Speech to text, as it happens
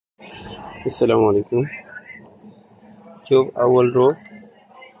Assalamu alaikum. شوف أول رو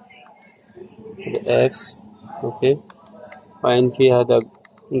apps. okay, find في هذا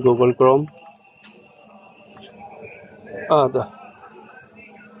جوجل كروم. هذا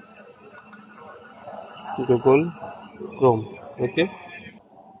جوجل كروم. okay,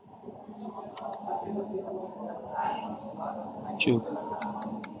 شوف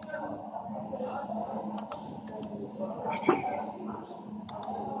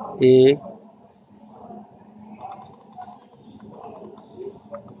A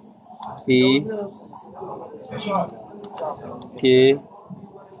P K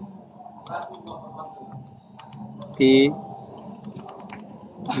P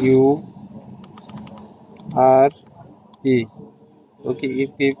U R E. Okay, ये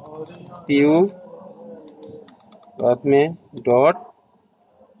P U बाद में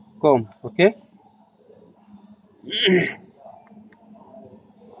 .com. Okay,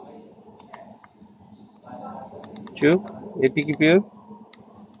 चुप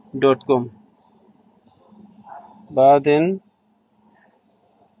apkpure.com. بعدين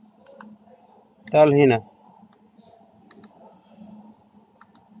تعال هنا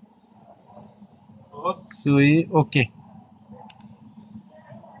سوي اوكي.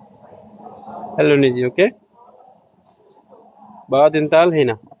 هلو نجي اوكي. بعدين تعال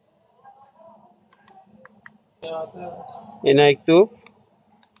هنا اكتب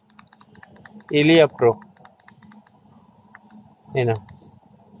إليا برو هنا.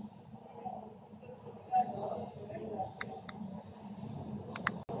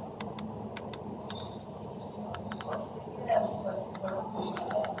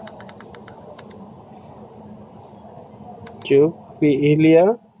 شوف في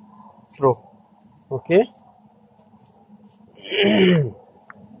إليا برو. اوكي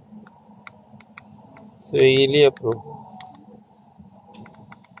سو إليا برو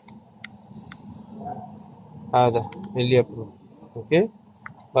هذا إليا برو. اوكي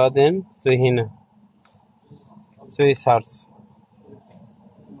بعدين سوي هنا سوي سيرش.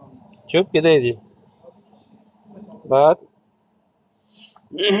 شوف كده يجي بعد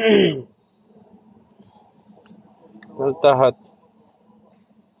تحت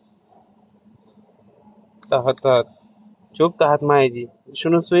تحت شوف تحت ما يجي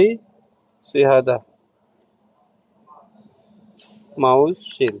شنو سوي هذا ماوس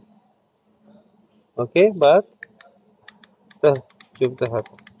شيل. اوكي بعد شوف تحت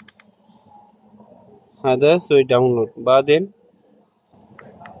هذا سوي داونلود. بعدين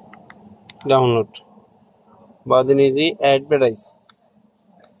داونلود بعدين يجي ادفرتايز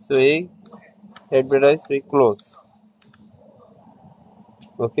سوي ادفرتايز سوي كلوز.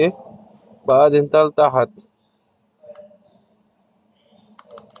 اوكي بعدين تحت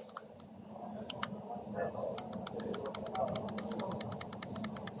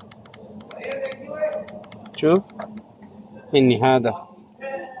شوف إني هذا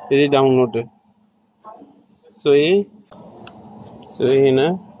يجي داونلود سوي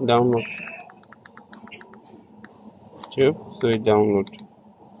هنا داونلود. شوف سوي داونلود.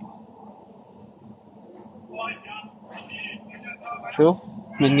 شوف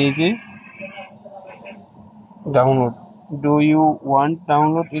من يجي داونلود. Do you want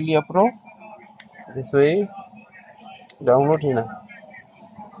download Ilia Pro? This way download هنا.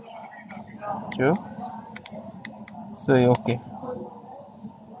 شوف سوي اوكي.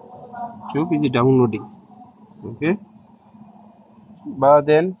 شوف يجي داونلودينج. اوكي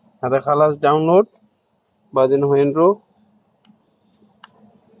بعدين هذا خلاص داونلود. بعدين وين رو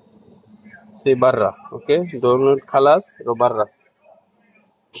سي برا. اوكي داونلود خلاص رو برا.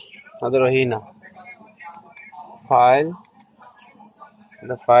 هذا رو هنا فايل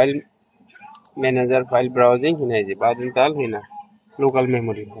the file manager file browsing هنا يجي. بعدين تعال هنا local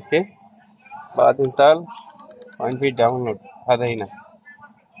memory. اوكي بعدين تعال find في download هذا هنا.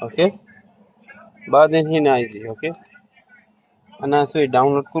 اوكي بعدين هنا يجي. اوكي انا اسوي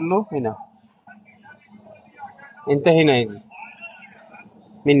داونلود كله هنا. انت هنا يجي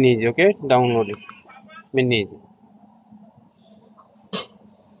من يجي. اوكي داونلود من يجي.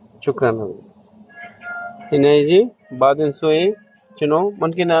 شكرا. هنا يجي بعدين سوي شنو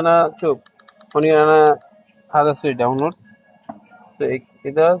ممكن انا شوف ممكن انا هذا سوي داونلود سوي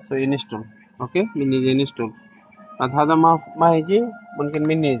كده سوي انستول. اوكي من يجي انستول. هذا ما يجي ممكن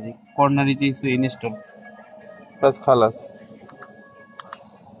من يجي كورنر يجي سوي انستول بس خلاص.